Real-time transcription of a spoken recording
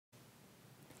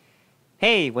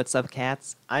Hey, what's up,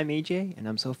 cats? I'm EJ, and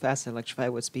I'm so fast I electrify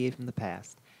with speed from the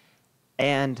past.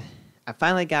 And I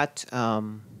finally got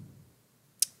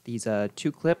these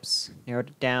two clips narrowed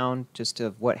it down just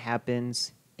of what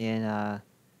happens in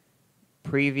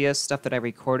previous stuff that I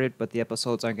recorded, but the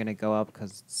episodes aren't going to go up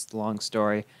because it's a long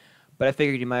story. But I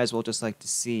figured you might as well just like to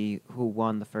see who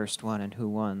won the first one and who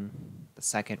won the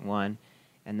second one,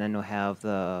 and then we'll have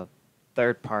the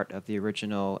third part of the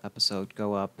original episode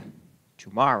go up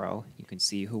tomorrow. You can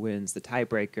see who wins the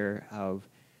tiebreaker of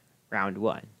round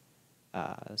one.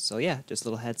 So yeah, just a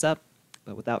little heads up.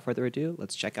 But without further ado,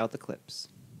 let's check out the clips.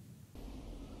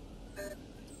 You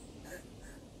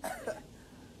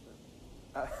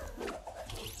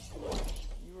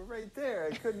were right there.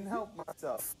 I couldn't help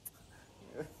myself.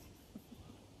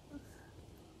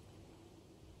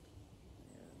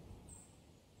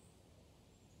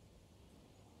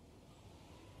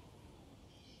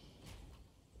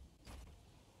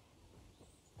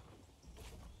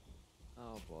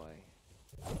 Oh boy.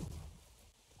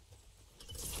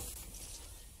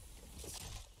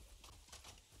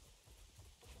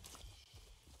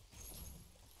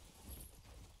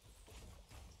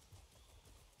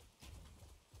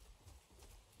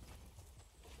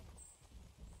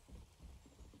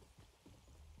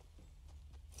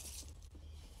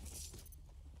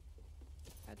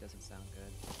 That doesn't sound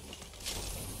good.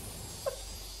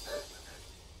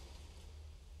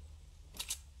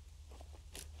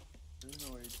 I don't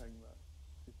know what you're talking about.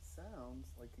 It sounds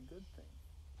like a good thing.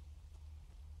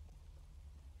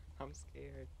 I'm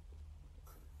scared.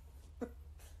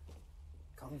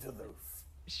 Come to the roof.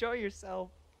 Show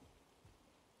yourself.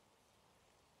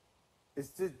 It's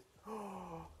just...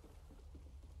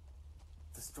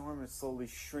 The storm is slowly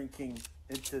shrinking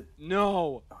into...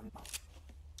 No! Oh, no.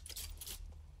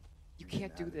 You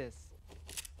can't do this.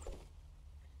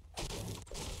 That's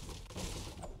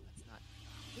not...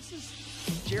 This is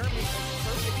Jeremy's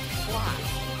perfect plot.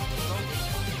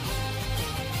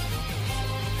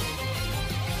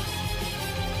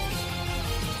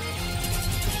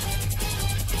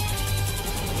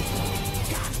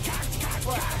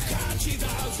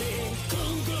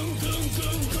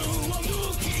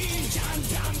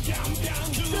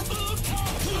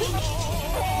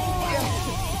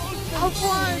 I'll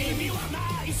fly!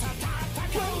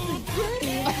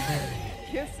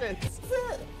 Kiss it! What's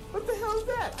that? What the hell is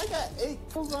that? I got 8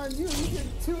 kills on you. You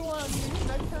get 2 on me.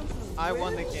 That counts as I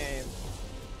won the win? game.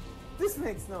 This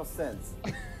makes no sense.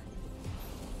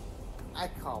 I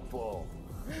call bull.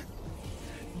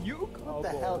 You call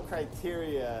What the hell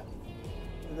criteria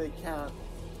do they count?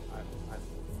 I'm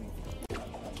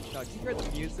Dog, you heard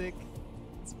the music?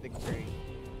 It's victory.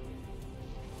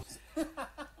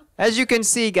 As you can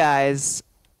see, guys,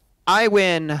 I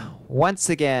win once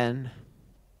again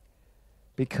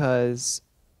because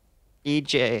not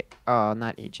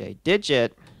EJ,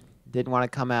 Digit didn't want to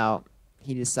come out.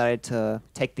 He decided to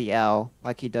take the L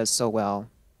like he does so well.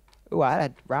 Ooh, I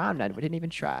had rhymed. I didn't even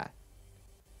try.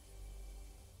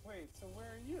 Wait, so where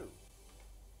are you?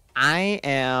 I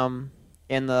am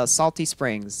in the Salty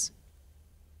Springs.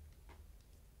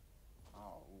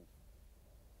 Oh.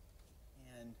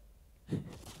 And...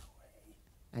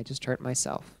 I just hurt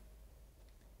myself.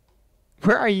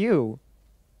 Where are you?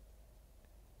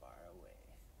 Far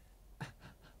away.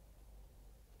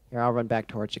 Here, I'll run back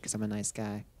towards you because I'm a nice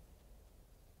guy.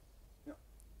 No.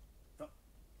 No.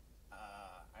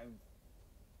 I'm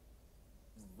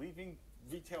leaving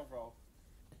Retail Row.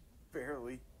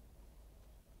 Barely.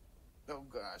 Oh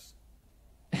gosh.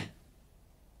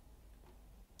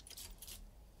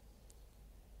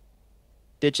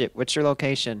 Digit, what's your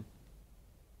location?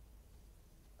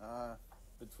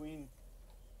 Between...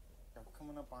 I'm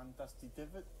coming up on Dusty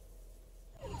Divot.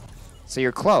 So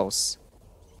you're close.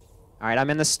 Alright, I'm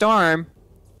in the storm.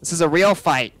 This is a real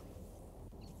fight.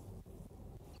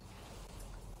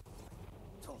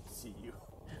 Don't see you.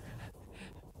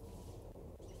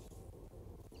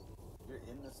 You're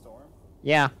in the storm?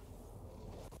 Yeah.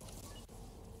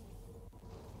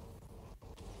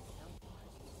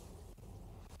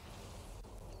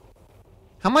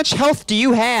 How much health do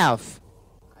you have?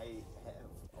 I have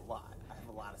a lot. I have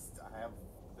a lot of stuff.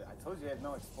 I told you I have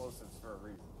no explosives for a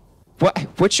reason.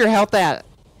 What's your health at?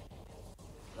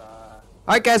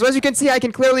 Alright guys, well, as you can see, I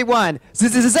can clearly win.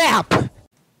 Zap!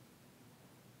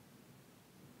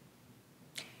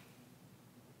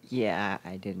 Yeah,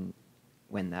 I didn't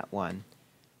win that one.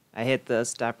 I hit the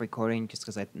stop recording just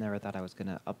because I never thought I was going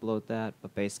to upload that,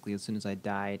 but basically as soon as I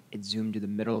died, it zoomed to the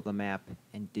middle of the map,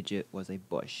 and Digit was a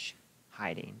bush,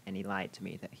 hiding, and he lied to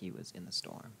me that he was in the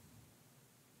storm.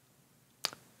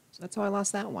 So that's how I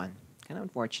lost that one. Kind of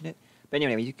unfortunate. But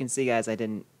anyway, you can see, guys, I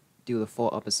didn't do the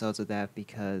full episodes of that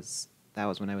because that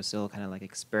was when I was still kind of like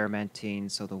experimenting.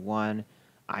 So the one,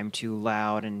 I'm too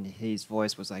loud and his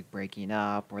voice was like breaking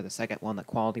up, or the second one, the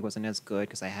quality wasn't as good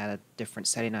because I had a different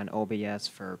setting on OBS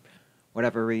for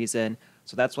whatever reason.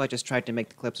 So that's why I just tried to make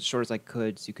the clips as short as I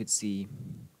could so you could see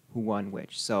who won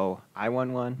which. So I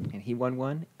won one and he won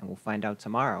one, and we'll find out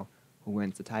tomorrow who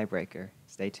wins the tiebreaker.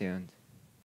 Stay tuned.